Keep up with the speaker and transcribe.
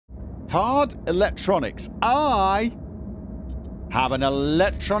Hard electronics. I have an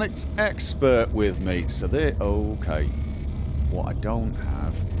electronics expert with me. So they're okay. What I don't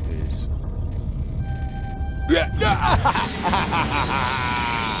have is...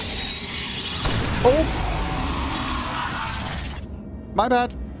 Oh! My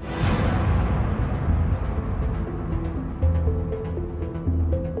bad.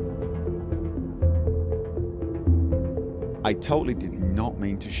 I totally did not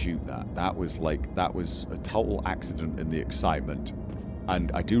mean to shoot that. That was a total accident in the excitement.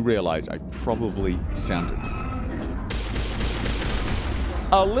 And I do realize I probably sounded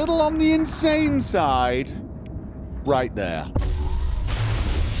a little on the insane side right there.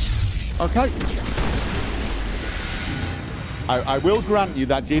 Okay. I will grant you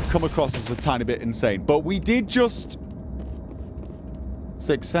that did come across as a tiny bit insane, but we did just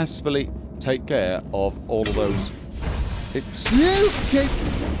successfully take care of all of those. Extremely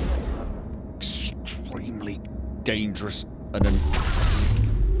dangerous. And then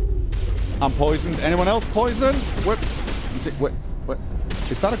I'm poisoned. Anyone else poisoned? What is it? What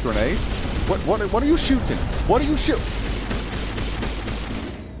is that? A grenade? What are you shooting? What are you shooting?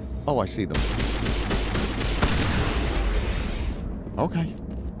 Oh, I see them. Okay.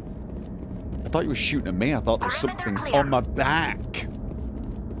 I thought you were shooting at me. I thought there was something on my back.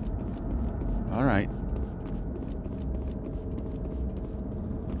 All right.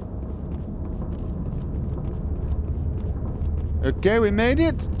 Okay, we made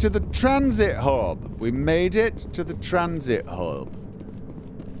it to the transit hub. We made it to the transit hub.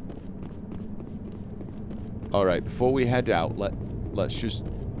 All right, before we head out, let's just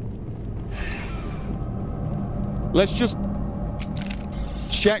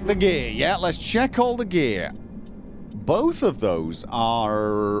check the gear. Yeah, let's check all the gear. Both of those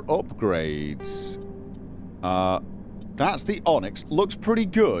are upgrades. That's the Onyx. Looks pretty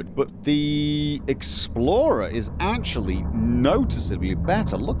good, but the Explorer is actually noticeably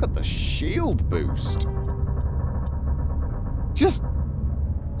better. Look at the shield boost. Just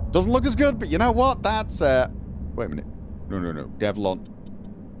doesn't look as good, but you know what? That's, wait a minute. No. Devlon.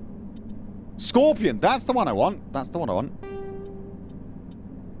 Scorpion. That's the one I want. That's the one I want.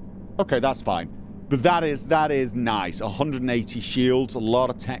 Okay, that's fine. But that is nice. 180 shields, a lot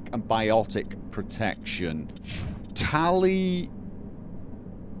of tech and biotic protection. Tally,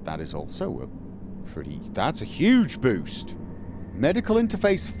 that is also that's a huge boost. Medical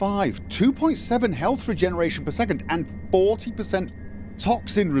interface 5, 2.7 health regeneration per second and 40%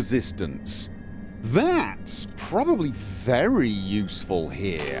 toxin resistance. That's probably very useful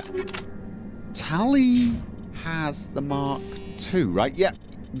here. Tally has the Mark II, right? Yeah,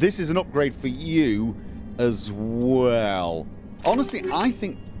 this is an upgrade for you as well. Honestly, I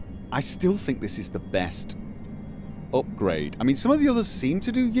still think this is the best upgrade. I mean, some of the others seem to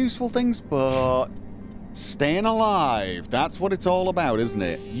do useful things, but staying alive, that's what it's all about, isn't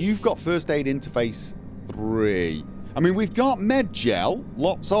it? You've got first aid interface 3. I mean, we've got med gel,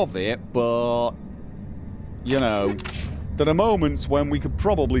 lots of it, but you know, there are moments when we could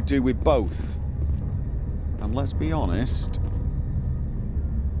probably do with both. And let's be honest,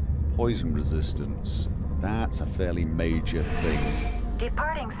 poison resistance, that's a fairly major thing.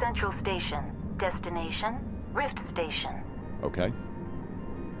 Departing Central Station. Destination, Rift Station. Okay.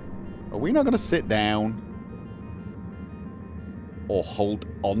 Are we not going to sit down? Or hold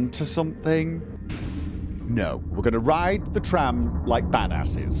on to something? No. We're going to ride the tram like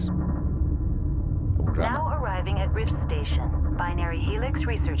badasses. Now arriving at Rift Station, Binary Helix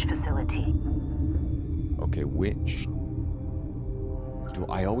Research Facility. Okay, which...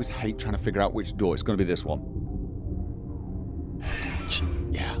 I always hate trying to figure out which door. It's going to be this one.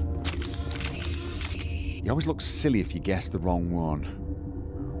 Yeah. You always look silly if you guess the wrong one.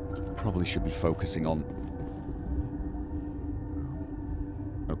 Probably should be focusing on...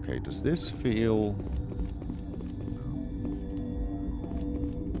 Okay, does this feel...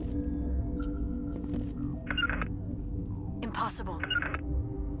 Impossible.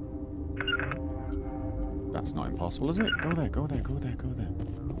 That's not impossible, is it? Go there, go there, go there, go there.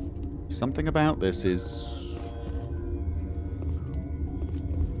 Something about this is...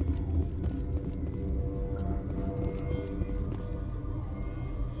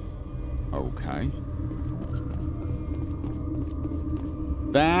 Okay.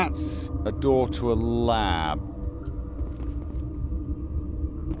 That's a door to a lab.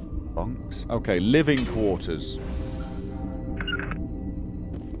 Bunks? Okay, living quarters.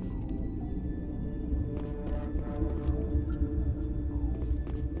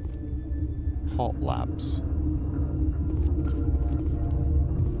 Hot labs.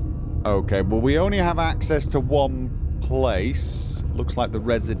 Okay, well we only have access to one place. Looks like the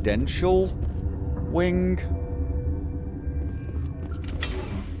residential wing.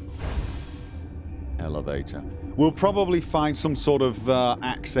 Elevator. We'll probably find some sort of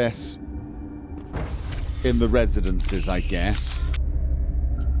access in the residences, I guess.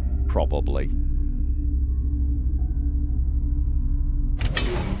 Probably.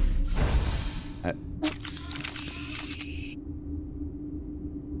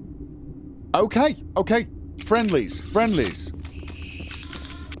 Okay. Friendlies.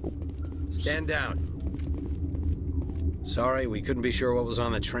 Stand down. Sorry, we couldn't be sure what was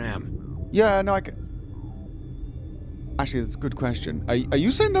on the tram. Yeah, no, Actually, that's a good question. Are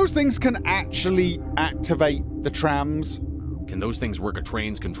you saying those things can actually activate the trams? Can those things work a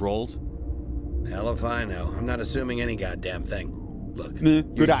train's controls? Hell if I know. I'm not assuming any goddamn thing. Look, good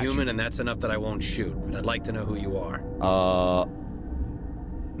you're attitude. human and that's enough that I won't shoot, but I'd like to know who you are.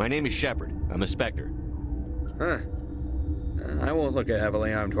 My name is Shepard. I'm a Spectre. Huh. I won't look a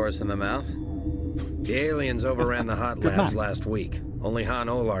heavily armed horse in the mouth. The aliens overran the hot labs last week. Only Han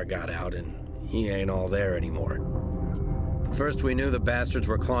Olar got out, and he ain't all there anymore. First we knew the bastards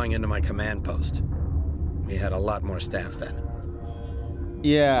were clawing into my command post. We had a lot more staff then.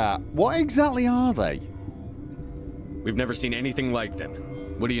 Yeah. What exactly are they? We've never seen anything like them.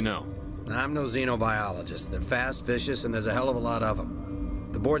 What do you know? I'm no xenobiologist. They're fast, vicious, and there's a hell of a lot of them.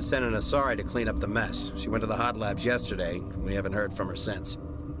 The board sent an Asari to clean up the mess. She went to the hot labs yesterday. We haven't heard from her since.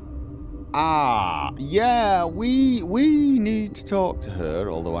 Ah, yeah, we need to talk to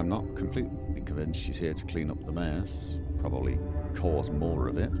her, although I'm not completely convinced she's here to clean up the mess. Probably cause more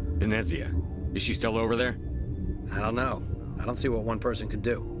of it. Benezia. Is she still over there? I don't know. I don't see what one person could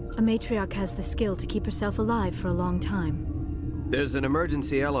do. A Matriarch has the skill to keep herself alive for a long time. There's an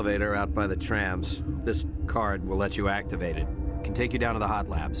emergency elevator out by the trams. This card will let you activate it. Can take you down to the hot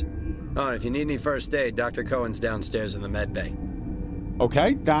labs. Oh, and if you need any first aid, Dr. Cohen's downstairs in the med bay.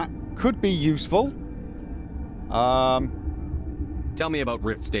 Okay, that could be useful. Tell me about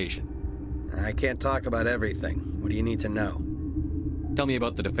Rift Station. I can't talk about everything. What do you need to know? Tell me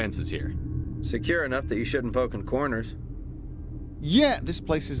about the defenses here. Secure enough that you shouldn't poke in corners. Yeah, this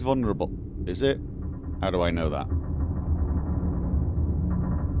place is vulnerable. Is it? How do I know that?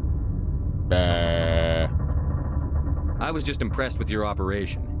 I was just impressed with your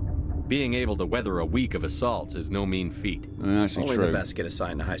operation. Being able to weather a week of assaults is no mean feat. Actually, Only true. the best get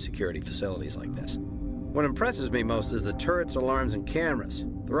assigned to high-security facilities like this. What impresses me most is the turrets, alarms, and cameras.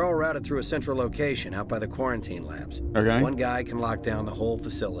 They're all routed through a central location out by the quarantine labs. Okay. One guy can lock down the whole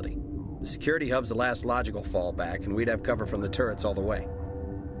facility. The security hub's the last logical fallback, and we'd have cover from the turrets all the way.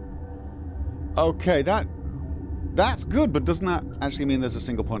 Okay, that's good, but doesn't that actually mean there's a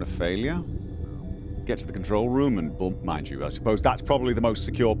single point of failure? Get to the control room and, well, mind you, I suppose that's probably the most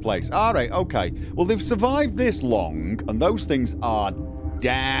secure place. Alright, okay. Well, they've survived this long, and those things are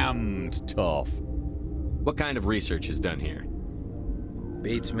damned tough. What kind of research is done here?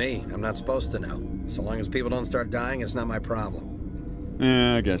 Beats me. I'm not supposed to know. So long as people don't start dying, it's not my problem.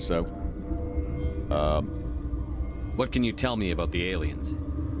 Yeah, I guess so. What can you tell me about the aliens?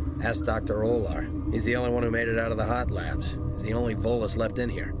 Ask Dr. Olar. He's the only one who made it out of the hot labs. He's the only Volus left in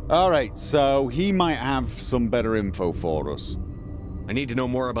here. Alright, so he might have some better info for us. I need to know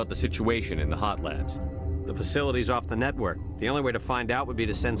more about the situation in the hot labs. The facility's off the network. The only way to find out would be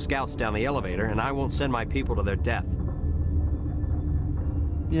to send scouts down the elevator, and I won't send my people to their death.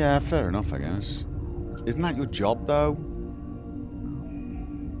 Yeah, fair enough, I guess. Isn't that your job, though?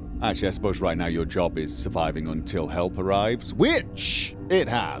 Actually, I suppose right now your job is surviving until help arrives, which it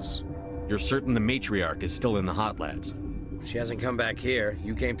has. You're certain the Matriarch is still in the hot labs? She hasn't come back here.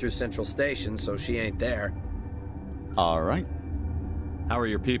 You came through Central Station, so she ain't there. Alright. How are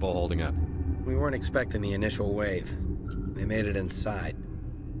your people holding up? We weren't expecting the initial wave. They made it inside.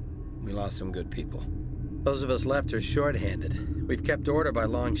 We lost some good people. Those of us left are short-handed. We've kept order by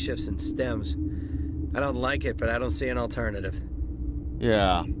long shifts and stems. I don't like it, but I don't see an alternative.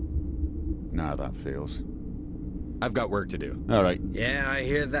 Yeah. Know how that feels. I've got work to do. Alright. Yeah, I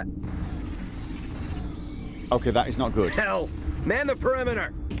hear that. Okay, that is not good. Hell! Man the perimeter!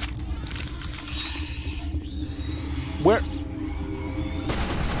 Where?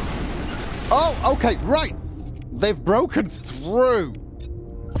 Oh, okay, right! They've broken through!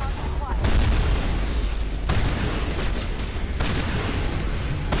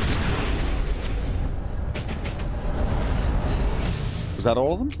 Was that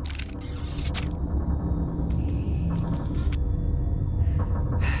all of them?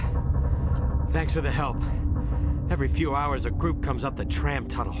 Thanks for the help. Every few hours, a group comes up the tram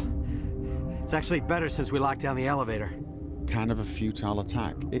tunnel. It's actually better since we locked down the elevator. Kind of a futile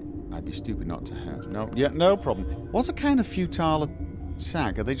attack. I'd be stupid not to have. No, yeah, no problem. What's a kind of futile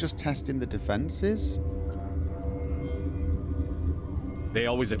attack? Are they just testing the defenses? They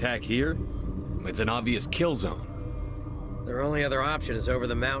always attack here? It's an obvious kill zone. Their only other option is over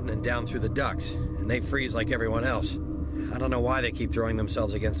the mountain and down through the ducts, and they freeze like everyone else. I don't know why they keep throwing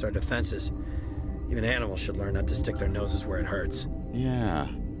themselves against our defenses. Even animals should learn not to stick their noses where it hurts. Yeah.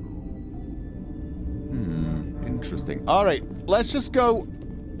 Interesting. Alright, let's just go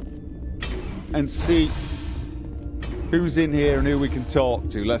and see who's in here and who we can talk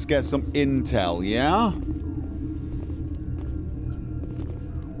to. Let's get some intel, yeah?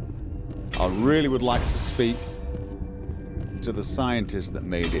 I really would like to speak to the scientist that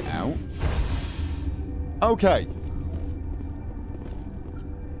made it out. Okay.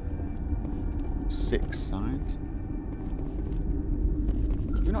 6 science.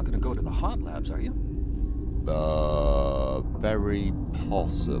 You're not going to go to the hot labs, are you? Very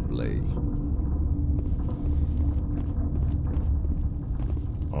possibly.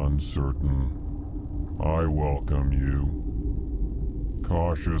 Uncertain. I welcome you.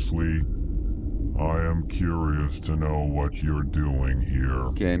 Cautiously, I am curious to know what you're doing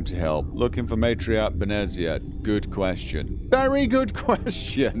here. Came to help. Looking for Matriarch Benezia. Good question. Very good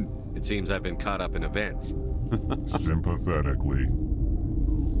question. It seems I've been caught up in events. Sympathetically.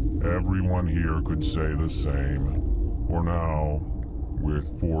 Everyone here could say the same. For now, with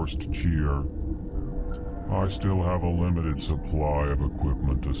forced cheer, I still have a limited supply of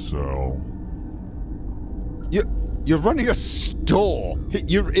equipment to sell. You're running a store.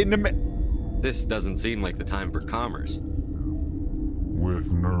 You're in the This doesn't seem like the time for commerce.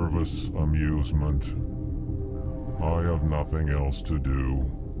 With nervous amusement. I have nothing else to do.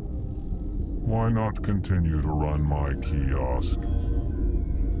 Why not continue to run my kiosk?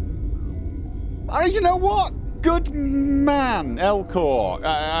 You know what? Good man, Elcor.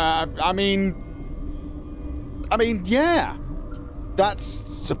 I mean, yeah.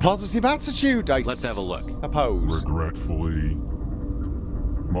 That's a positive attitude, Let's have a look. Suppose. Regretfully,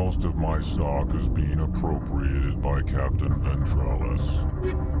 most of my stock is being appropriated by Captain Ventrellis.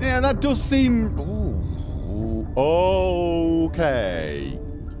 Yeah, that does seem... Ooh. Okay.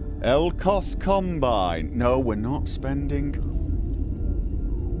 Elcos Combine. No, we're not spending...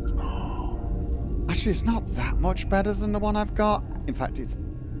 Actually, it's not that much better than the one I've got. In fact, it's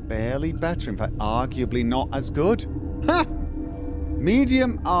barely better. In fact, arguably not as good. Ha!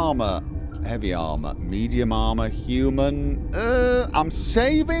 Medium armor. Heavy armor. Medium armor. Human. I'm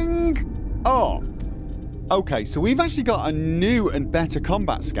saving up. Okay, so we've actually got a new and better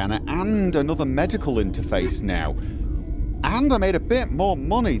combat scanner and another medical interface now. And I made a bit more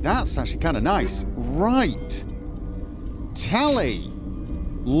money. That's actually kind of nice. Right. Tally.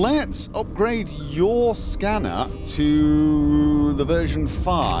 Let's upgrade your scanner to the version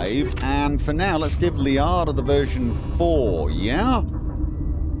 5. And for now, let's give Liara the version 4, yeah?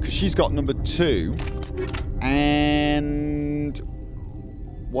 Because she's got number 2. And...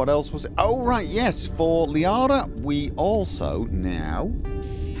 what else was it? Oh, right, yes. For Liara, we also now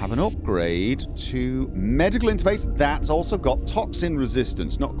have an upgrade to medical interface. That's also got toxin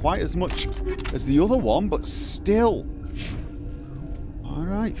resistance. Not quite as much as the other one, but still...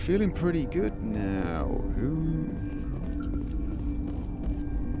 Alright, feeling pretty good now. Who?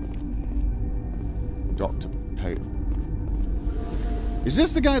 Dr. Pate. Is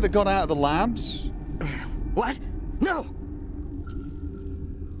this the guy that got out of the labs? What? No!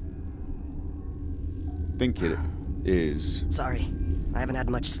 Think it is. Sorry. I haven't had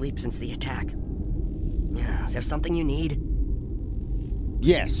much sleep since the attack. Is there something you need?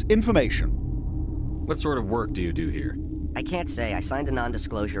 Yes, information. What sort of work do you do here? I can't say. I signed a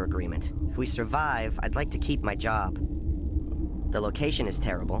non-disclosure agreement. If we survive, I'd like to keep my job. The location is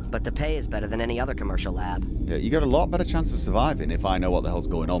terrible, but the pay is better than any other commercial lab. Yeah, you got a lot better chance of surviving if I know what the hell's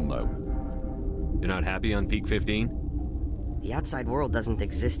going on, though. You're not happy on Peak 15? The outside world doesn't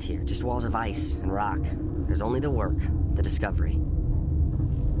exist here, just walls of ice and rock. There's only the work, the discovery.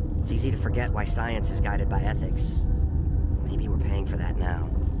 It's easy to forget why science is guided by ethics. Maybe we're paying for that now.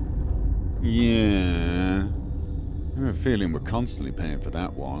 Yeah... I have a feeling we're constantly paying for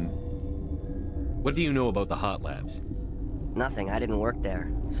that one. What do you know about the hot labs? Nothing. I didn't work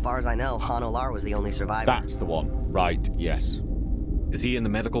there. As far as I know, Han Olar was the only survivor. That's the one. Right, yes. Is he in the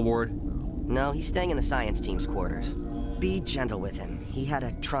medical ward? No, he's staying in the science team's quarters. Be gentle with him. He had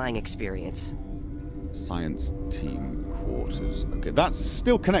a trying experience. Science team quarters. Okay, that's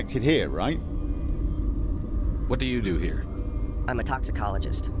still connected here, right? What do you do here? I'm a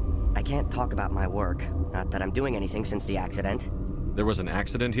toxicologist. I can't talk about my work. Not that I'm doing anything since the accident. There was an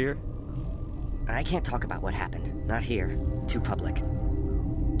accident here? I can't talk about what happened. Not here. Too public.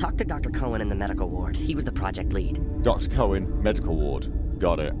 Talk to Dr. Cohen in the medical ward. He was the project lead. Dr. Cohen, medical ward.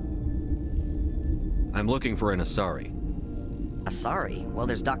 Got it. I'm looking for an Asari. Asari? Well,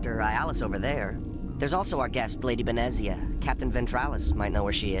 there's Dr. Ayalis over there. There's also our guest, Lady Benezia. Captain Ventralis might know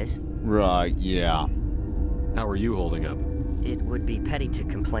where she is. Right, yeah. How are you holding up? It would be petty to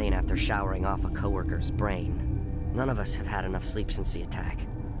complain after showering off a coworker's brain. None of us have had enough sleep since the attack.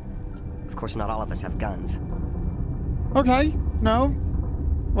 Of course, not all of us have guns. Okay, no.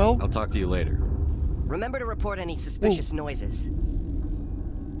 Well... I'll talk to you later. Remember to report any suspicious noises.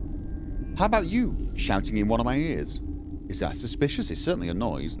 How about you shouting in one of my ears? Is that suspicious? It's certainly a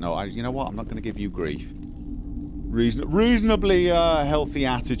noise. No, you know what? I'm not going to give you grief. Reasonably healthy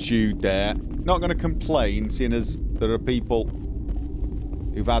attitude there. Not going to complain, seeing as there are people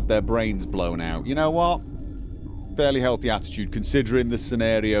who've had their brains blown out. You know what? Fairly healthy attitude, considering the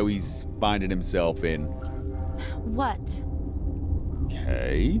scenario he's finding himself in. What?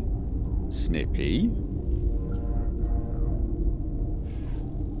 Okay. Snippy.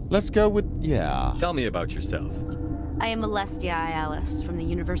 Let's go with... yeah. Tell me about yourself. I am Alestia Ayalis from the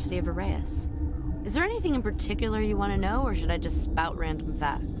University of Arrayas. Is there anything in particular you want to know, or should I just spout random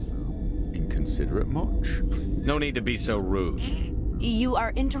facts? Inconsiderate much? No need to be so rude. You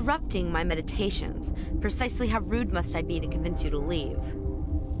are interrupting my meditations. Precisely how rude must I be to convince you to leave?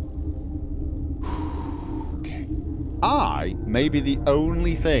 Okay. I may be the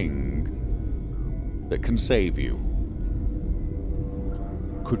only thing that can save you.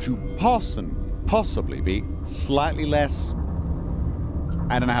 Could you possibly be slightly less...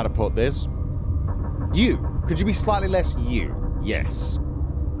 I don't know how to put this. You. Could you be slightly less you? Yes.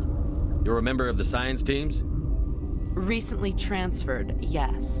 You're a member of the science teams? Recently transferred,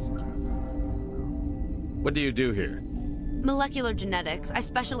 yes. What do you do here? Molecular genetics. I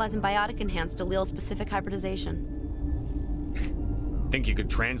specialize in biotic-enhanced allele-specific hybridization. Think you could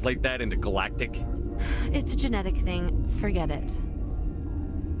translate that into galactic? It's a genetic thing. Forget it.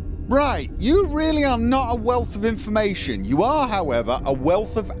 Right, you really are not a wealth of information. You are, however, a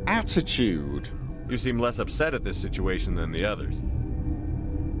wealth of attitude. You seem less upset at this situation than the others.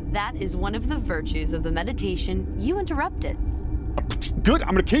 That is one of the virtues of the meditation you interrupted. Good,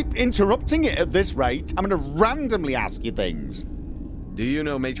 I'm going to keep interrupting it at this rate. I'm going to randomly ask you things. Do you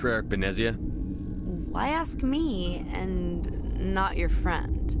know Matriarch Benezia? Why ask me and not your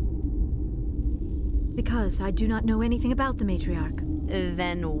friend? Because I do not know anything about the Matriarch.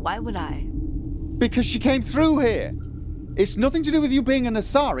 Then why would I? Because she came through here. It's nothing to do with you being an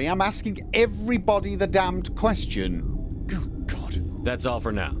Asari. I'm asking everybody the damned question. Good God. That's all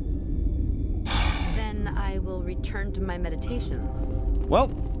for now. Then I will return to my meditations. Well,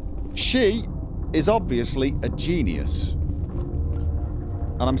 she is obviously a genius.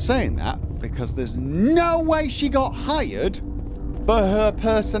 And I'm saying that because there's no way she got hired for her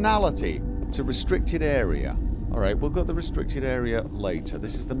personality to restricted area. Alright, we'll go to the restricted area later.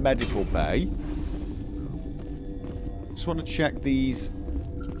 This is the medical bay. Just want to check these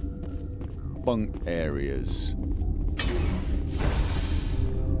bunk areas.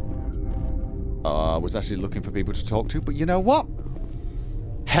 I was actually looking for people to talk to, but you know what?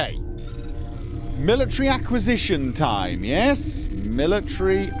 Hey. Military acquisition time, yes?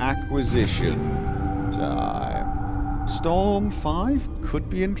 Military acquisition time. Storm 5 could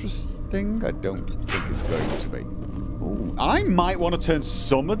be interesting. I don't think it's going to be. Ooh, I might want to turn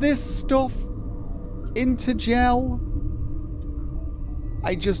some of this stuff into gel.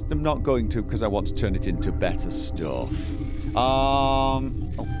 I just am not going to because I want to turn it into better stuff. Oh.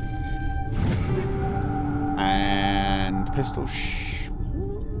 And pistol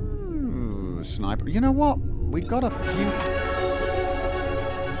sniper. You know what? We've got a few...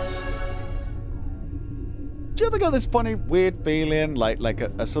 Do you ever get this funny, weird feeling, like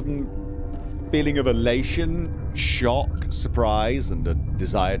a sudden feeling of elation, shock, surprise, and a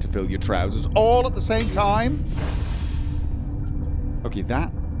desire to fill your trousers all at the same time? Okay,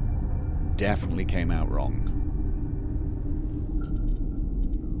 that definitely came out wrong.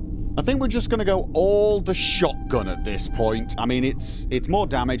 I think we're just going to go all the shotgun at this point. I mean, it's more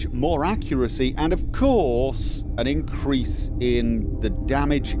damage, more accuracy, and of course, an increase in the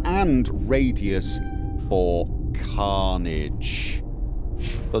damage and radius for carnage.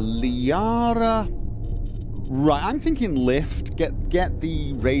 For Liara... Right, I'm thinking lift. Get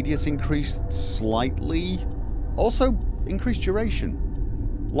the radius increased slightly. Also, increased duration.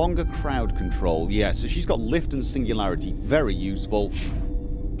 Longer crowd control. Yeah, so she's got lift and singularity. Very useful.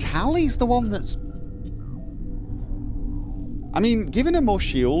 Tally's the one that's... I mean, giving her more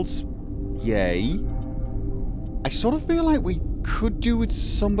shields, yay. I sort of feel like we could do with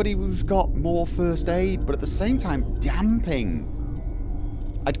somebody who's got more first aid, but at the same time, damping.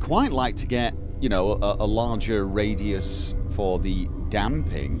 I'd quite like to get, you know, a larger radius for the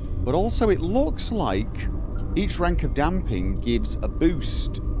damping, but also it looks like each rank of damping gives a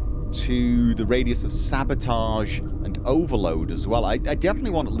boost to the radius of sabotage and overload as well. I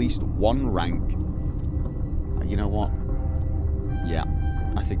definitely want at least one rank. You know what? Yeah,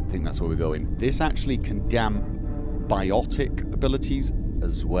 I think that's where we're going. This actually can damp biotic abilities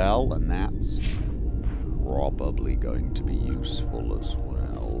as well, and that's probably going to be useful as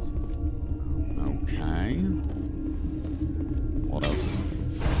well. Okay. What else?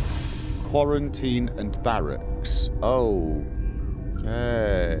 Quarantine and barracks. Oh.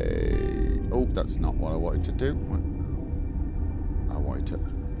 Okay. Oh, that's not what I wanted to do. I wanted to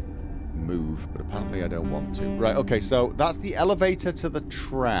move, but apparently I don't want to. Right, okay, so that's the elevator to the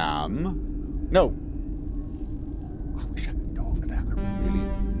tram. No. I wish I could go over there. I really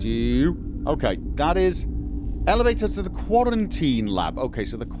do. Okay, that is elevator to the quarantine lab. Okay,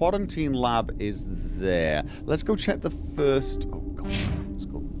 so the quarantine lab is there. Let's go check the first... Oh, God. Let's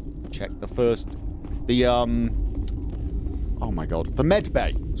go check the first... The, oh, my God. The med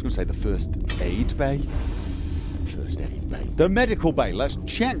bay. I was going to say the first aid bay. First aid bay. The medical bay. Let's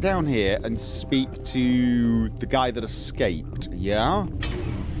check down here and speak to the guy that escaped. Yeah?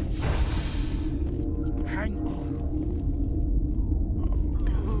 Hang on.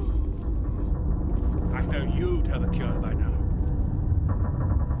 Okay. I know you'd have a cure by now.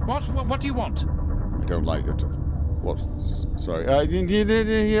 What do you want? I don't like it. What? Sorry.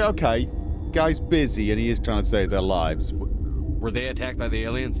 Okay. Guy's busy and he is trying to save their lives. Were they attacked by the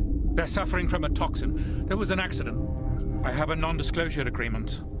aliens? They're suffering from a toxin. There was an accident. I have a non-disclosure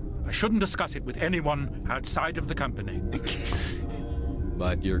agreement. I shouldn't discuss it with anyone outside of the company.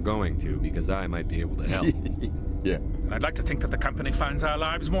 But you're going to, because I might be able to help. Yeah. And I'd like to think that the company finds our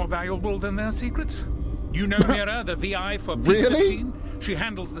lives more valuable than their secrets. You know Mira, the VI for B-15? Really? She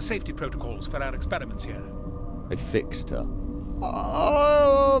handles the safety protocols for our experiments here. They fixed her.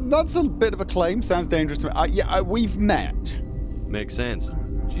 That's a bit of a claim. Sounds dangerous to me. Yeah, we've met. Makes sense.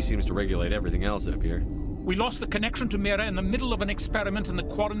 She seems to regulate everything else up here. We lost the connection to Mira in the middle of an experiment and the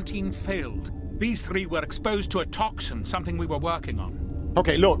quarantine failed. These three were exposed to a toxin, something we were working on.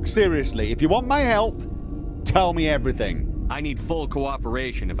 Okay, look, seriously, if you want my help, tell me everything. I need full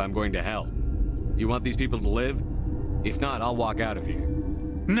cooperation if I'm going to help. You want these people to live? If not, I'll walk out of here.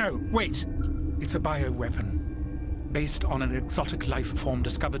 No, wait. It's a bioweapon. Based on an exotic life form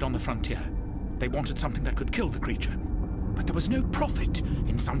discovered on the frontier. They wanted something that could kill the creature. But there was no profit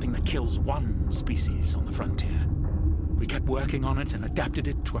in something that kills one species on the frontier. We kept working on it and adapted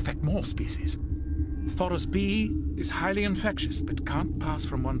it to affect more species. Thoros B is highly infectious, but can't pass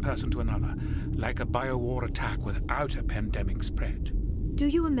from one person to another, like a biowar attack without a pandemic spread. Do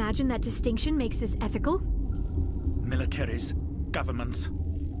you imagine that distinction makes this ethical? Militaries, governments,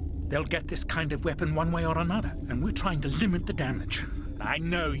 they'll get this kind of weapon one way or another, and we're trying to limit the damage. I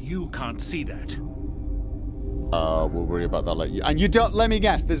know you can't see that. We'll worry about that later. And you don't, let me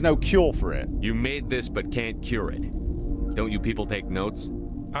guess, there's no cure for it. You made this but can't cure it. Don't you people take notes?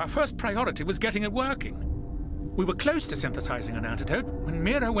 Our first priority was getting it working. We were close to synthesizing an antidote when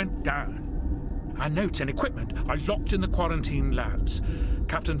Mira went down. Our notes and equipment are locked in the quarantine labs.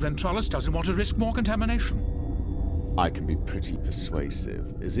 Captain Ventralis doesn't want to risk more contamination. I can be pretty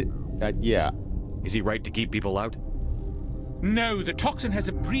persuasive. Is it? Yeah. Is he right to keep people out? No, the toxin has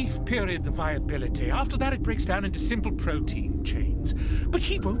a brief period of viability. After that, it breaks down into simple protein chains. But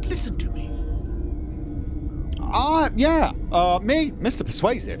he won't listen to me. Yeah. Me, Mr.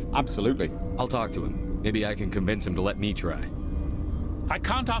 Persuasive. Absolutely. I'll talk to him. Maybe I can convince him to let me try. I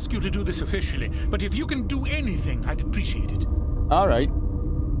can't ask you to do this officially, but if you can do anything, I'd appreciate it. All right.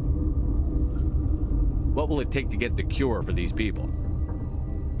 What will it take to get the cure for these people?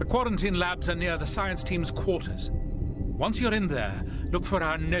 The quarantine labs are near the science team's quarters. Once you're in there, look for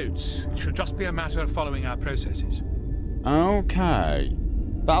our notes. It should just be a matter of following our processes. Okay.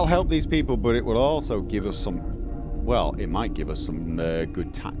 That'll help these people, but it will also give us some... Well, it might give us some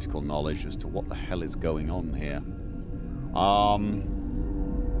good tactical knowledge as to what the hell is going on here.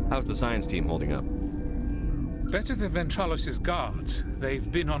 How's the science team holding up? Better than Ventralis' guards.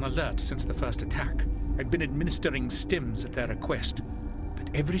 They've been on alert since the first attack. I've been administering stims at their request. But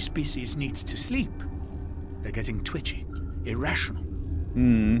every species needs to sleep. They're getting twitchy, irrational.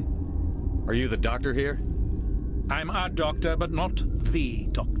 Are you the doctor here? I'm our doctor, but not the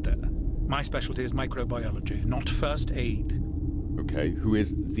doctor. My specialty is microbiology, not first aid. Okay, who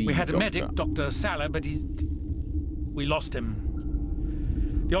is the We had doctor? a medic, Dr. Salah, but we lost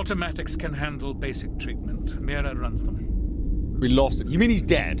him. The automatics can handle basic treatment. Mira runs them. We lost him. You mean he's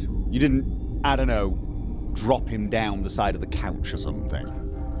dead? You didn't, I don't know, drop him down the side of the couch or something?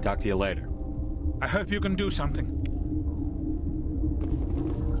 Talk to you later. I hope you can do something.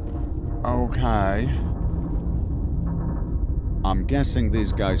 Okay. I'm guessing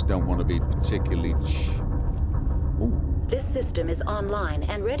these guys don't want to be particularly Ooh. This system is online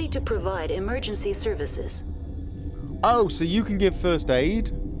and ready to provide emergency services. Oh, so you can give first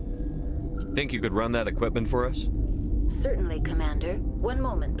aid? Think you could run that equipment for us? Certainly, Commander. One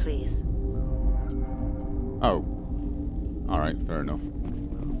moment, please. Oh. Alright, fair enough.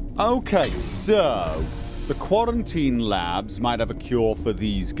 Okay, so the quarantine labs might have a cure for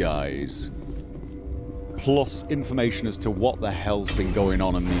these guys. Plus information as to what the hell's been going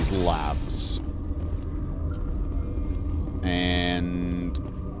on in these labs. And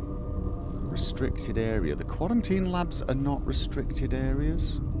restricted area. The quarantine labs are not restricted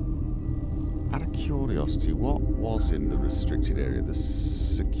areas. Out of curiosity, what was in the restricted area? The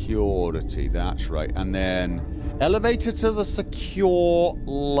security, that's right. And then elevator to the secure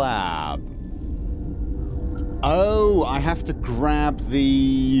lab. Oh, I have to grab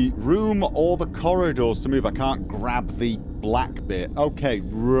the room or the corridors to move. I can't grab the black bit. Okay,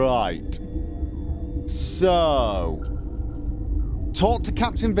 right. So, talk to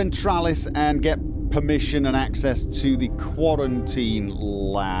Captain Ventralis and get permission and access to the quarantine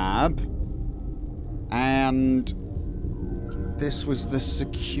lab. And this was the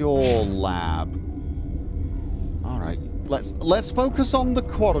secure lab. All right, let's focus on the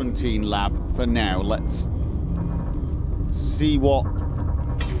quarantine lab for now. Let's see what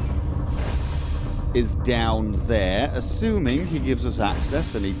is down there, assuming he gives us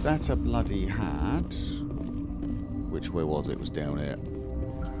access, and he better bloody had. Which way was it? It was down here.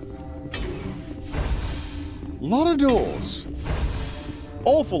 Lot of doors.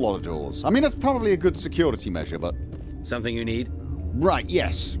 Awful lot of doors. I mean, that's probably a good security measure, but... Something you need? Right,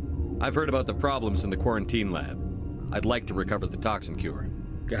 yes. I've heard about the problems in the quarantine lab. I'd like to recover the toxin cure.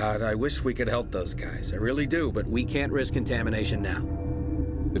 God, I wish we could help those guys. I really do, but we can't risk contamination now.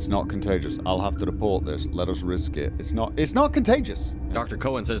 It's not contagious. I'll have to report this. Let us risk it. It's not contagious. Dr.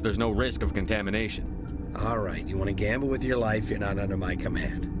 Cohen says there's no risk of contamination. All right, you want to gamble with your life, you're not under my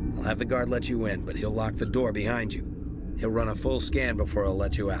command. I'll have the guard let you in, but he'll lock the door behind you. He'll run a full scan before he'll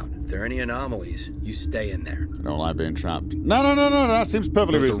let you out. If there are any anomalies, you stay in there. I don't like being trapped. No. That seems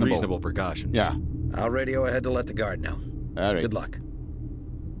perfectly reasonable. A reasonable precaution. Yeah. I'll radio ahead to let the guard know. All right. Good luck.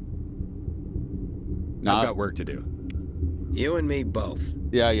 No. I've got work to do. You and me both.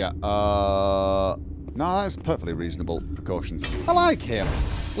 Yeah. No, that's perfectly reasonable precautions. I like him.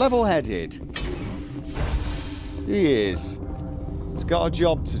 Level-headed. He is. He's got a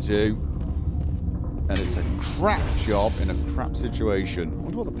job to do. And it's a crap job in a crap situation. I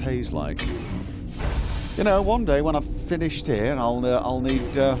wonder what the pay's like. You know, one day when I've finished here, I'll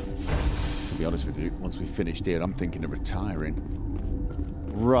need, to be honest with you, once we've finished here, I'm thinking of retiring.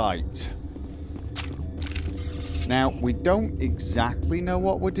 Right. Now, we don't exactly know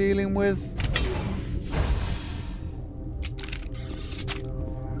what we're dealing with.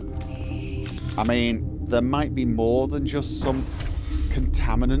 I mean, there might be more than just some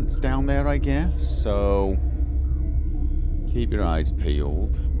contaminants down there, I guess. So, keep your eyes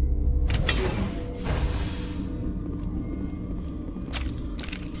peeled.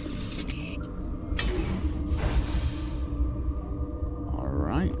 All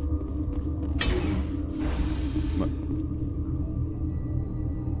right.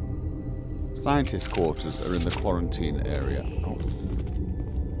 Scientist quarters are in the quarantine area. Oh.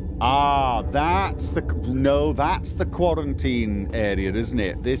 Ah, that's the quarantine area, isn't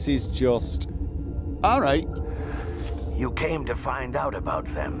it? This is just... All right. You came to find out about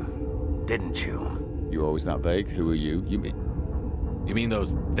them, didn't you? You always that vague? Who are you? You mean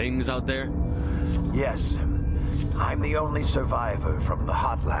those things out there? Yes. I'm the only survivor from the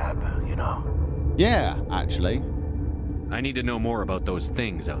hot lab, you know. Yeah, actually. I need to know more about those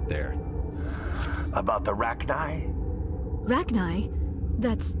things out there. About the Rachni? Rachni?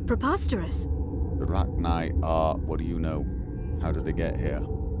 That's preposterous. The Rachni are... What do you know? How did they get here?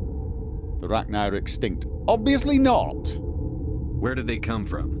 The Rachni are extinct. Obviously not! Where did they come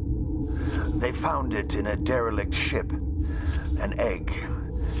from? They found it in a derelict ship. An egg.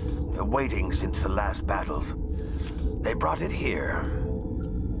 Waiting since the last battles. They brought it here.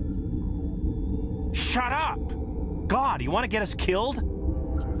 Shut up! God, you want to get us killed?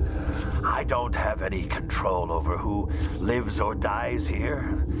 I don't have any control over who lives or dies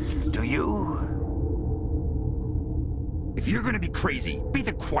here. Do you? If you're gonna be crazy, be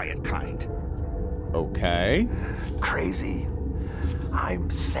the quiet kind. Okay. Crazy? I'm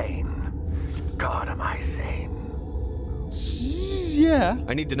sane. God, am I sane? Yeah.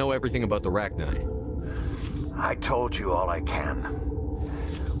 I need to know everything about the Rachni. I told you all I can.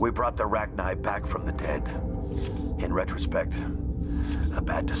 We brought the Rachni back from the dead. In retrospect, a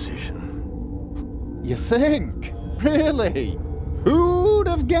bad decision. You think? Really? Who'd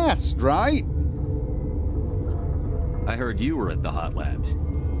have guessed, right? I heard you were at the hot labs.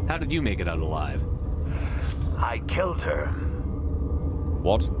 How did you make it out alive? I killed her.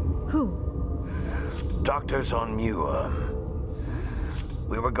 What? Who? Doctors on Muir.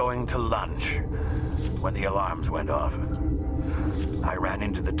 We were going to lunch when the alarms went off. I ran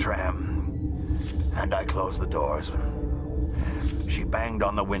into the tram, and I closed the doors. She banged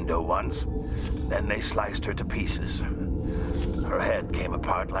on the window once, then they sliced her to pieces. Her head came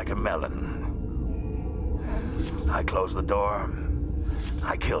apart like a melon. I closed the door.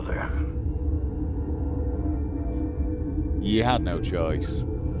 I killed her. You had no choice.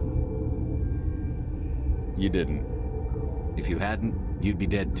 You didn't. If you hadn't, you'd be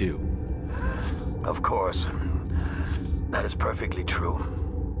dead too. Of course. That is perfectly true.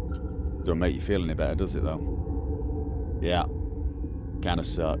 Don't make you feel any better, does it, though? Yeah. Kinda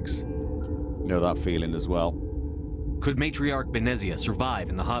sucks. Know that feeling as well. Could Matriarch Benezia survive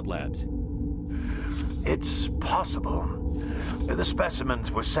in the hot labs? It's possible. The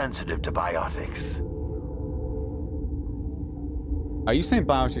specimens were sensitive to biotics. Are you saying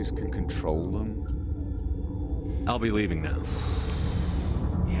biotics can control them? I'll be leaving now.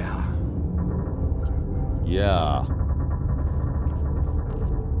 Yeah. Yeah.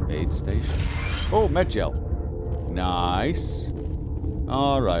 Aid station. Oh, medgel. Nice.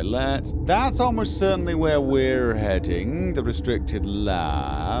 Alright, let's... That's almost certainly where we're heading. The restricted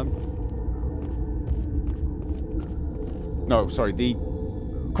lab. No, sorry, the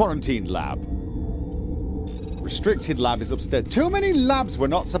quarantine lab. Restricted lab is upstairs. Too many labs we're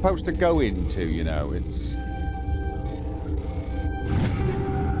not supposed to go into, you know. It's...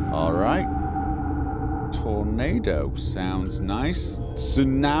 Alright. Tornado sounds nice.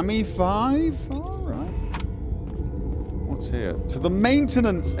 Tsunami 5? Alright. What's here? To the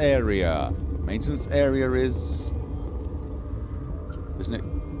maintenance area. Maintenance area is... Isn't it?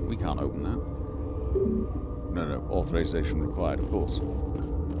 We can't open that. No. Authorization required, of course.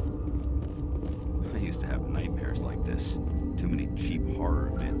 I used to have nightmares like this. Too many cheap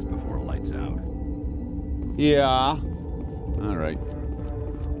horror vids before lights out. Yeah. Alright.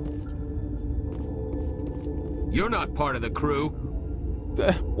 You're not part of the crew.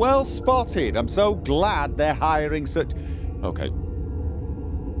 Well spotted. I'm so glad they're hiring such... Okay.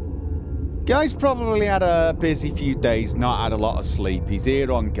 Guy's probably had a busy few days, not had a lot of sleep. He's here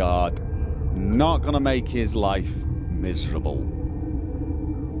on guard. Not gonna make his life miserable.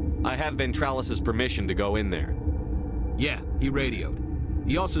 I have Ventralis's permission to go in there. Yeah, he radioed.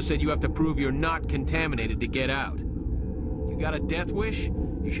 He also said you have to prove you're not contaminated to get out. You got a death wish?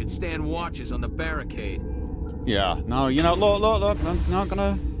 You should stand watches on the barricade. Yeah, no, you know, look, I'm not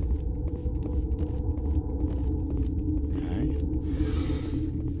gonna... Okay.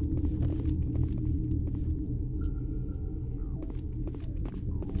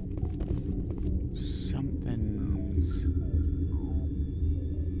 Something's...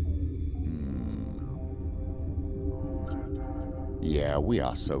 Yeah, we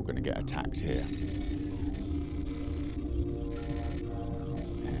are so gonna get attacked here.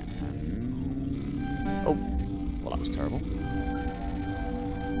 Oh. Well, that was terrible.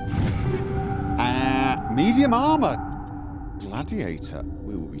 Medium armor. Gladiator.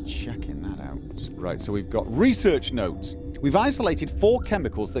 We will be checking that out. Right, so we've got research notes. We've isolated 4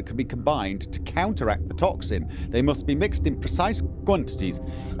 chemicals that can be combined to counteract the toxin. They must be mixed in precise quantities.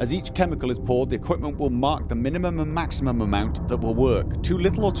 As each chemical is poured, the equipment will mark the minimum and maximum amount that will work. Too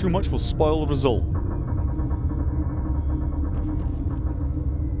little or too much will spoil the result.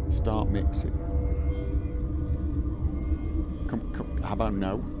 Start mixing. Come, how about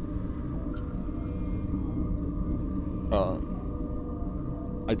no?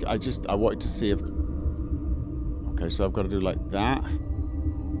 I wanted to see if... Okay, so I've got to do like that.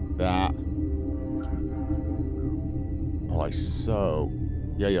 That. Oh,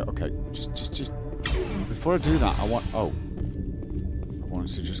 Yeah, okay. Just... Before I do that, I wanted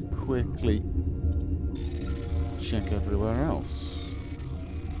to just quickly check everywhere else.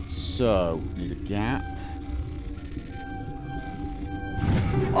 So, need a gap.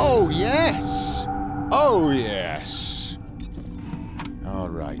 Oh, yes! Oh, yes!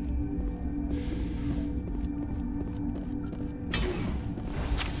 Alright.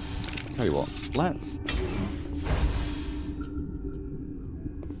 Tell you what, let's...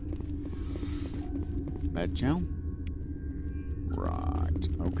 Med gel? Right,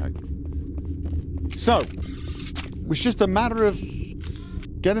 okay. So, it's just a matter of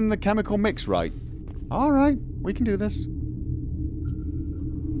getting the chemical mix right. Alright, we can do this.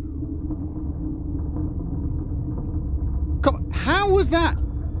 How was that?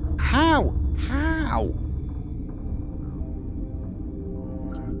 How? How?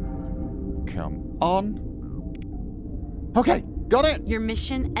 Come on. Okay, got it. Your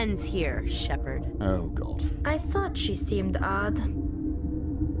mission ends here, Shepard. Oh, God. I thought she seemed odd.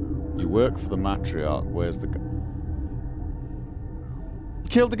 You work for the Matriarch. Where's the... You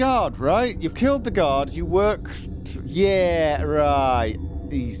killed the guard, right? You've killed the guard. You work... Yeah, right.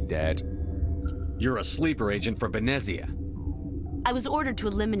 He's dead. You're a sleeper agent for Benezia. I was ordered to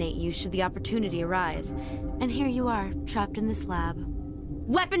eliminate you should the opportunity arise. And here you are, trapped in this lab.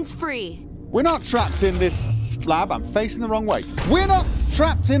 Weapons free! We're not trapped in this lab. I'm facing the wrong way. We're not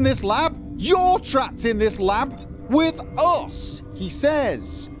trapped in this lab. You're trapped in this lab with us, he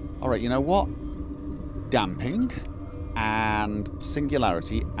says. All right, you know what? Damping and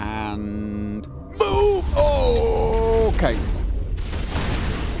singularity and move. Oh, okay.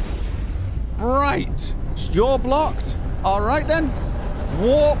 Right. You're blocked. All right, then.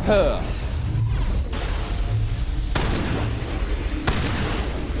 Warp her.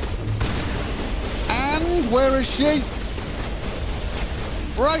 And where is she?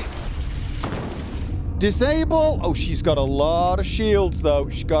 Right. Disable. Oh, she's got a lot of shields, though.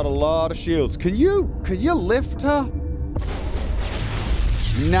 She's got a lot of shields. Can you lift her?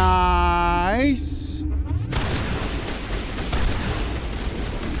 Nice.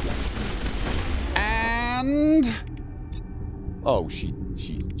 And oh, she's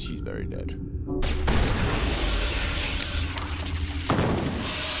very dead.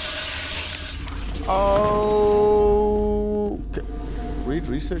 Oh, read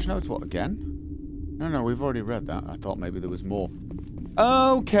research notes. What again? No, we've already read that. I thought maybe there was more.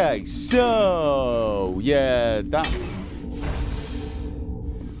 Okay, so yeah, that's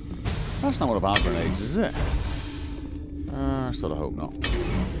not one of our grenades, is it? I sort of hope not.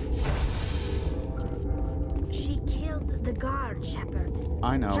 She killed the guard, Shepard.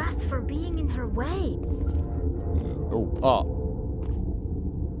 I know. Just for being in her way.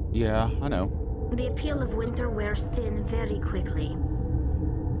 Yeah, I know. The appeal of winter wears thin very quickly.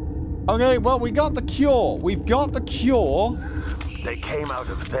 Okay, well, we got the cure. We've got the cure. They came out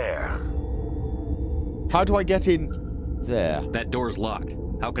of there. How do I get in there? That door's locked.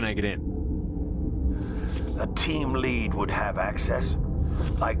 How can I get in? A team lead would have access.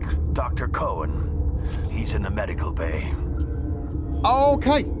 Like Dr. Cohen. He's in the medical bay.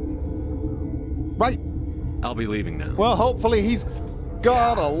 Okay. Right. I'll be leaving now. Well, hopefully he's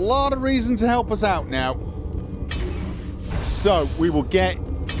got a lot of reason to help us out now. So, we will get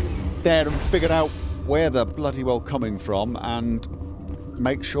there and figure out where they're bloody well coming from and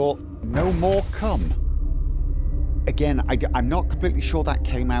make sure no more come. Again, I'm not completely sure that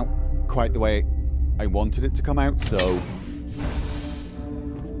came out quite the way I wanted it to come out, so...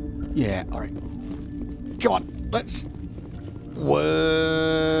 Yeah, alright. Come on, let's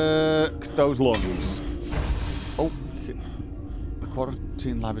work those lungs. Oh, the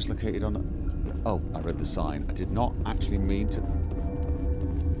quarantine lab is located on... Oh, I read the sign. I did not actually mean to...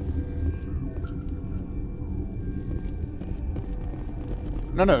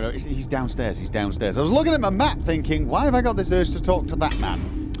 No, he's downstairs, he's downstairs. I was looking at my map thinking, why have I got this urge to talk to that man?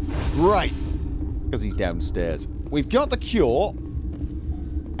 Right, because he's downstairs. We've got the cure,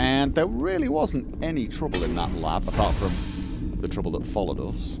 and there really wasn't any trouble in that lab, apart from the trouble that followed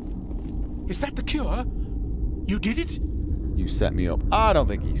us. Is that the cure? You did it? You set me up. I don't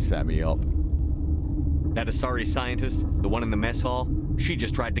think he set me up. That Asari scientist, the one in the mess hall, she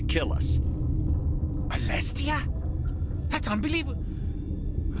just tried to kill us. Benezia? That's unbelievable.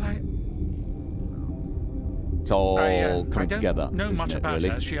 It's all coming together. I don't know much about really?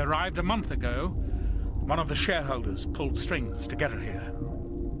 her. She arrived a month ago. One of the shareholders pulled strings to get her here.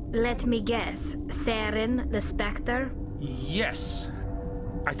 Let me guess. Saren, the Spectre? Yes.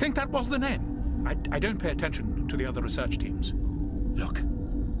 I think that was the name. I don't pay attention to the other research teams. Look,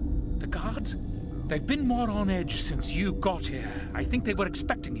 the guards, they've been more on edge since you got here. I think they were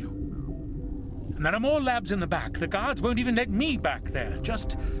expecting you. And there are more labs in the back. The guards won't even let me back there.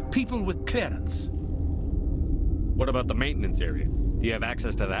 Just people with clearance. What about the maintenance area? Do you have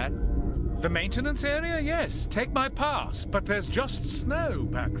access to that? The maintenance area? Yes. Take my pass. But there's just snow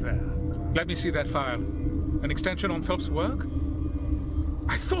back there. Let me see that file. An extension on Phelps' work?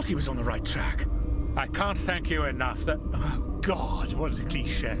 I thought he was on the right track. I can't thank you enough that... Oh, God, what a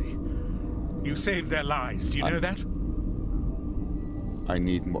cliché. You saved their lives. Do you know that? I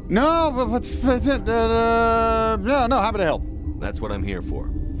need more. No, but no, happy to help. That's what I'm here for.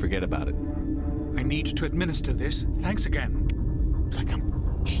 Forget about it. I need to administer this. Thanks again. Like I'm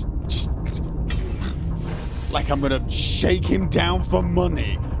like I'm gonna shake him down for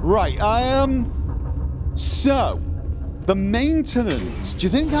money. Right, so The maintenance. Do you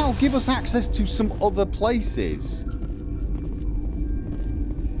think that'll give us access to some other places?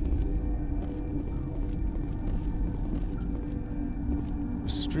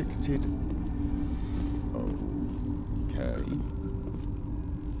 Restricted. Okay.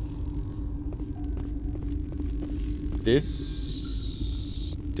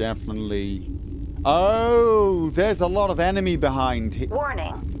 This definitely... Oh, there's a lot of enemy behind here.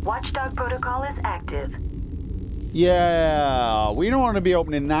 Warning. Watchdog protocol is active. Yeah, we don't want to be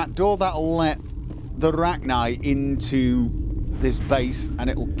opening that door. That'll let the Rachni into this base and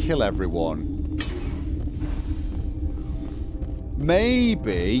it'll kill everyone.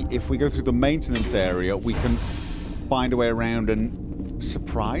 Maybe if we go through the maintenance area, we can find a way around and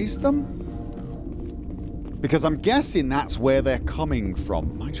surprise them? Because I'm guessing that's where they're coming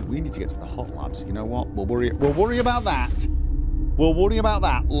from. Mind you, we need to get to the hot labs. You know what? We'll worry about that. We'll worry about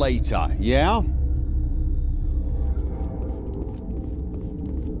that later, yeah?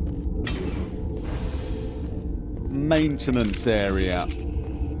 Maintenance area.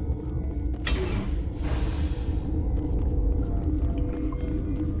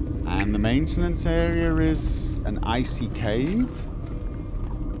 And the maintenance area is an icy cave.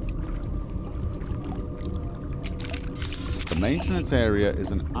 The maintenance area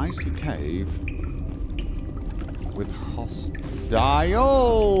is an icy cave with hostiles.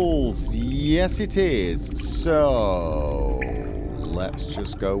 Yes, it is. So let's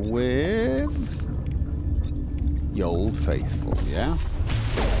just go with the Old Faithful, yeah?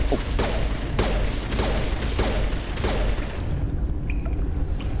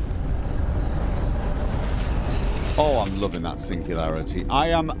 Oh, I'm loving that singularity. I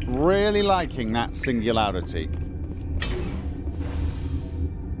am really liking that singularity.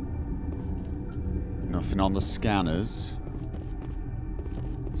 Nothing on the scanners.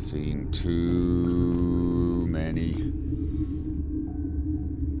 Seen too many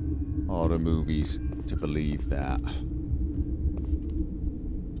horror movies to believe that.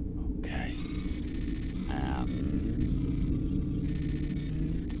 Okay.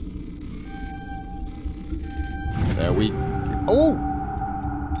 There we go. Oh!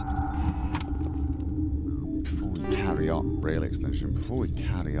 Before we carry on, rail extension, before we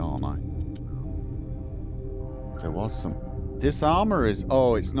carry on, there was some... This armor is...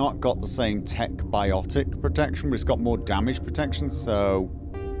 Oh, it's not got the same tech biotic protection, but it's got more damage protection, so...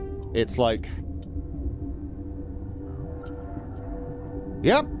 It's like...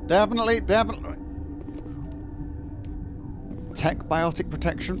 Yep, definitely. Tech biotic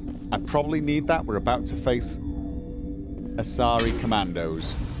protection. I probably need that. We're about to face Asari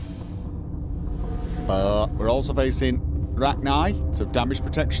commandos. But we're also facing Rachni, so damage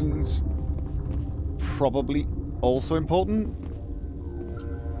protection's probably also important.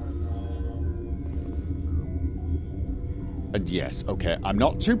 And yes, okay, I'm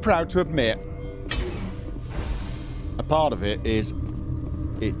not too proud to admit a part of it is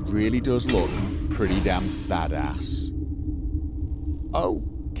it really does look pretty damn badass.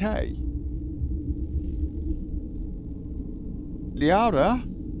 Okay. Liara?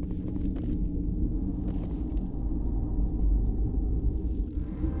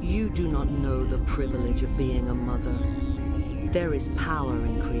 You do not know the privilege of being a mother. There is power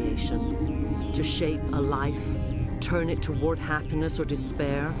in creation. To shape a life, turn it toward happiness or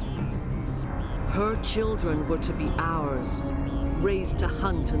despair. Her children were to be ours, raised to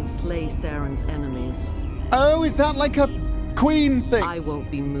hunt and slay Saren's enemies. Oh, is that like a queen thing? I won't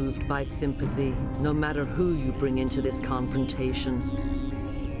be moved by sympathy, no matter who you bring into this confrontation.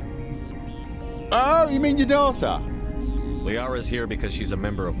 Oh, you mean your daughter? Liara's here because she's a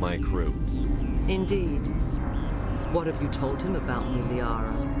member of my crew. Indeed. What have you told him about me,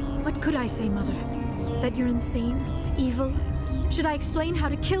 Liara? What could I say, Mother? That you're insane? Evil? Should I explain how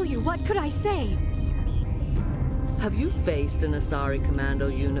to kill you? What could I say? Have you faced an Asari commando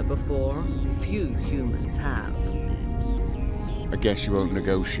unit before? Few humans have. I guess you won't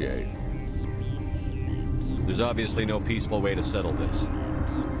negotiate. There's obviously no peaceful way to settle this.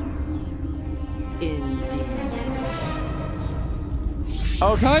 Indeed.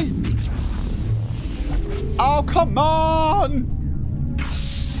 Okay. Oh, come on!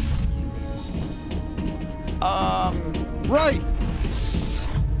 Right.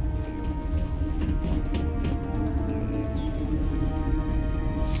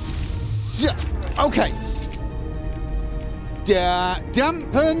 Okay.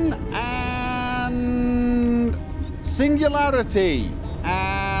 Dampen and singularity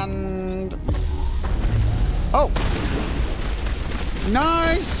and... Oh.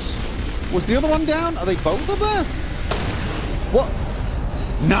 Nice. Was the other one down? Are they both up there? What?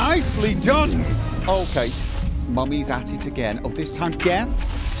 Nicely done. Okay. Mummy's at it again. Oh, this time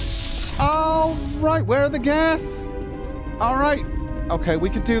Geth. Oh, right. Where are the Geth? All right. Okay, we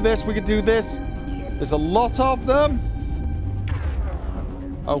could do this. We could do this. There's a lot of them.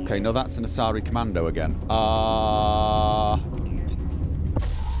 Okay, no, that's an Asari Commando again.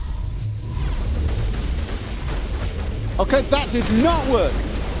 Okay, that did not work.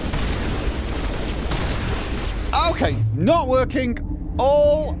 Okay, not working.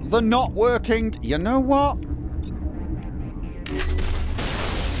 All the not working. You know what?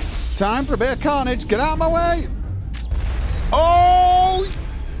 Time for a bit of carnage. Get out of my way. Oh,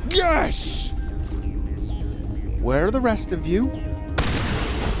 yes! Where are the rest of you?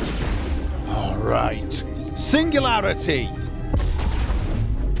 All right. Singularity.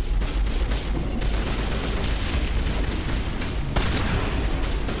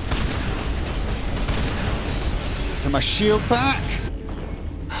 Get my shield back.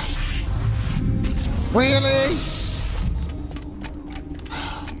 Really?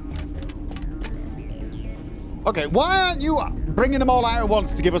 Okay, why aren't you bringing them all out at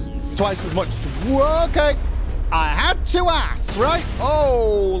once to give us twice as much? Okay, I had to ask, right?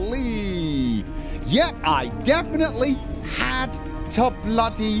 Holy. Yep, I definitely had to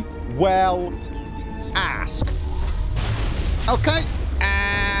bloody well ask. Okay,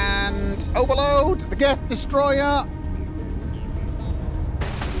 and overload the Geth Destroyer.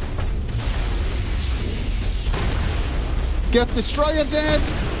 Geth Destroyer dead.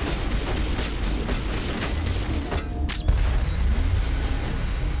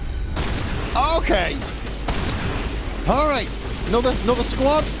 Okay. All right. Another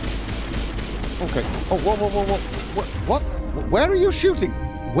squad. Okay. Oh, whoa. What? Where are you shooting?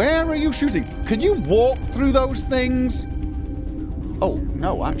 Where are you shooting? Can you walk through those things? Oh,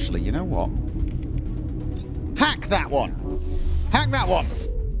 no, actually, you know what? Hack that one. Hack that one.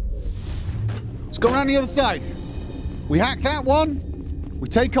 Let's go around the other side. We hack that one. We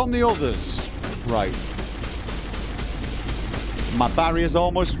take on the others. Right. My barrier's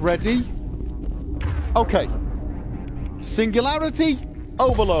almost ready. Okay. Singularity,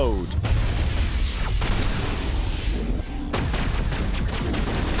 overload.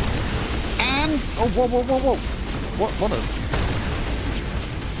 And oh, whoa! What a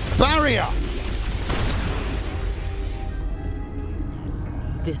barrier!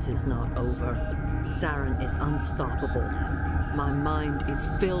 This is not over. Saren is unstoppable. My mind is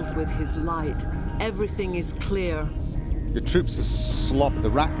filled with his light. Everything is clear. Your troops are sloppy. The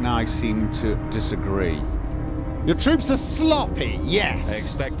Rachni seem to disagree. Your troops are sloppy, yes. I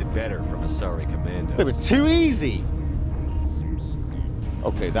expected better from Asari Commando. They were too easy.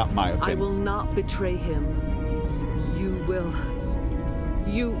 Okay, that might have been... I will not betray him. You will...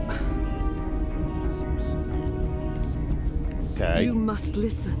 You... Okay. You must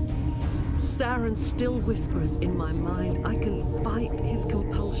listen. Saren still whispers in my mind. I can fight his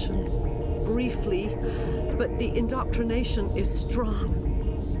compulsions briefly, but the indoctrination is strong.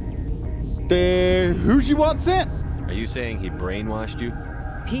 Who wants it? Are you saying he brainwashed you?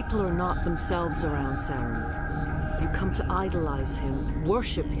 People are not themselves around Saren. You come to idolize him,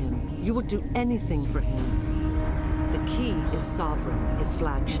 worship him. You would do anything for him. The key is Sovereign, his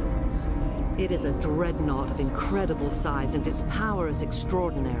flagship. It is a dreadnought of incredible size, and its power is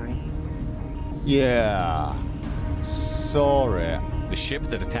extraordinary. Yeah. Saw it. The ship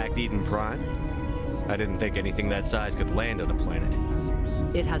that attacked Eden Prime? I didn't think anything that size could land on a planet.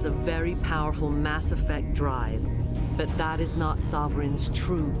 It has a very powerful Mass Effect drive, but that is not Sovereign's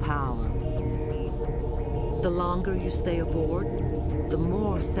true power. The longer you stay aboard, the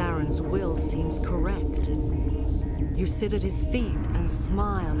more Saren's will seems correct. You sit at his feet and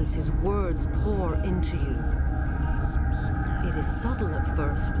smile as his words pour into you. It is subtle at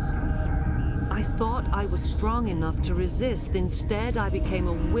first. I thought I was strong enough to resist. Instead, I became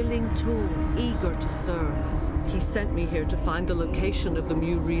a willing tool, eager to serve. He sent me here to find the location of the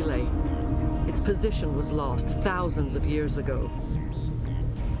Mu relay. Its position was lost thousands of years ago.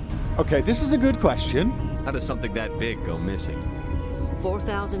 Okay, this is a good question. How does something that big go missing?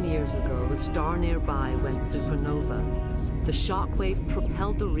 4,000 years ago, a star nearby went supernova. The shockwave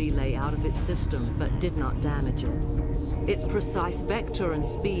propelled the relay out of its system, but did not damage it. Its precise vector and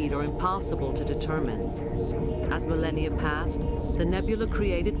speed are impossible to determine. As millennia passed, the nebula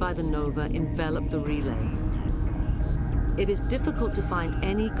created by the nova enveloped the relay. It is difficult to find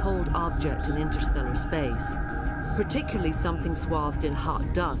any cold object in interstellar space, particularly something swathed in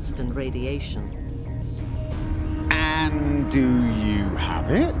hot dust and radiation. And do you have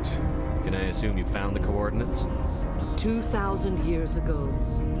it? Can I assume you found the coordinates? 2,000 years ago,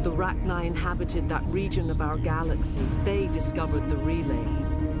 the Rachni inhabited that region of our galaxy. They discovered the relay.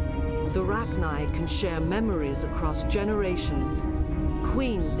 The Rachni can share memories across generations.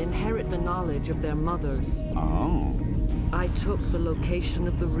 Queens inherit the knowledge of their mothers. Oh. I took the location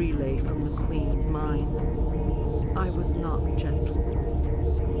of the relay from the Queen's mind. I was not gentle.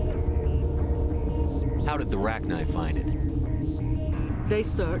 How did the Rachni find it? They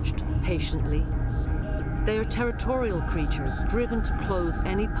searched patiently. They are territorial creatures, driven to close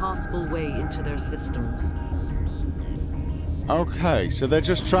any possible way into their systems. Okay, so they're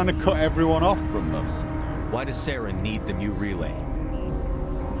just trying to cut everyone off from them. Why does Saren need the new relay?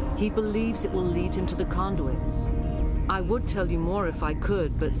 He believes it will lead him to the conduit. I would tell you more if I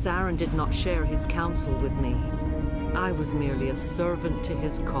could, but Saren did not share his counsel with me. I was merely a servant to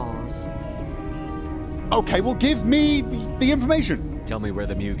his cause. Okay, well give me the information. Tell me where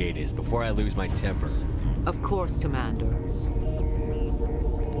the Mugate is before I lose my temper. Of course, Commander.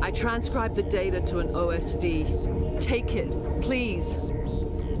 I transcribed the data to an OSD. Take it, please.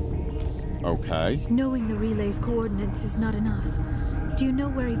 Okay. Knowing the relay's coordinates is not enough. Do you know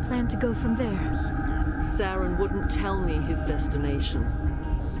where he planned to go from there? Saren wouldn't tell me his destination.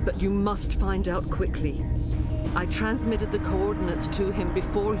 But you must find out quickly. I transmitted the coordinates to him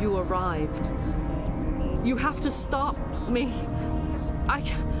before you arrived. You have to stop me.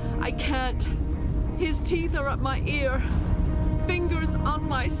 I can't. His teeth are at my ear. Fingers on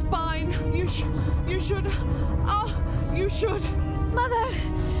my spine. You should. Oh, you should. Mother,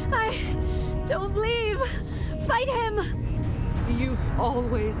 don't leave. Fight him. You've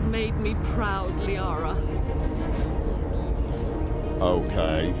always made me proud, Liara.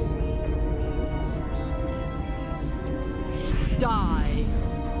 Okay. Die.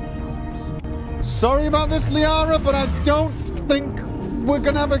 Sorry about this, Liara, but I don't think we're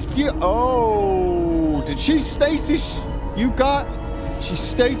gonna have a cute. Oh, did she stasis? She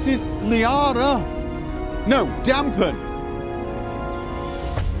stasis Liara. No, dampen.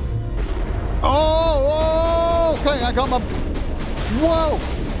 Oh, okay, I got my. Whoa!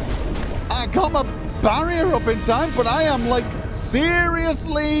 I got my barrier up in time, but I am like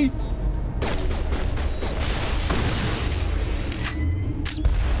seriously.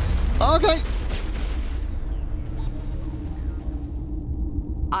 Okay.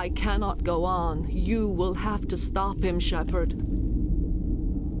 I cannot go on. You will have to stop him, Shepard.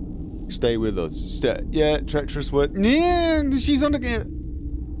 Stay with us. Yeah, treacherous word. Yeah, she's under.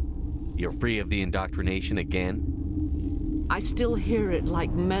 You're free of the indoctrination again? I still hear it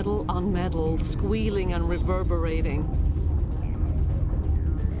like metal on metal, squealing and reverberating.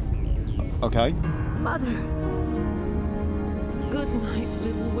 Okay. Mother. Good night,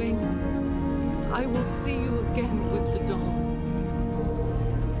 little wing. I will see you again with the dawn.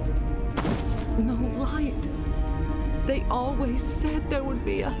 No light. They always said there would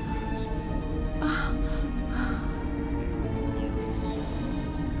be a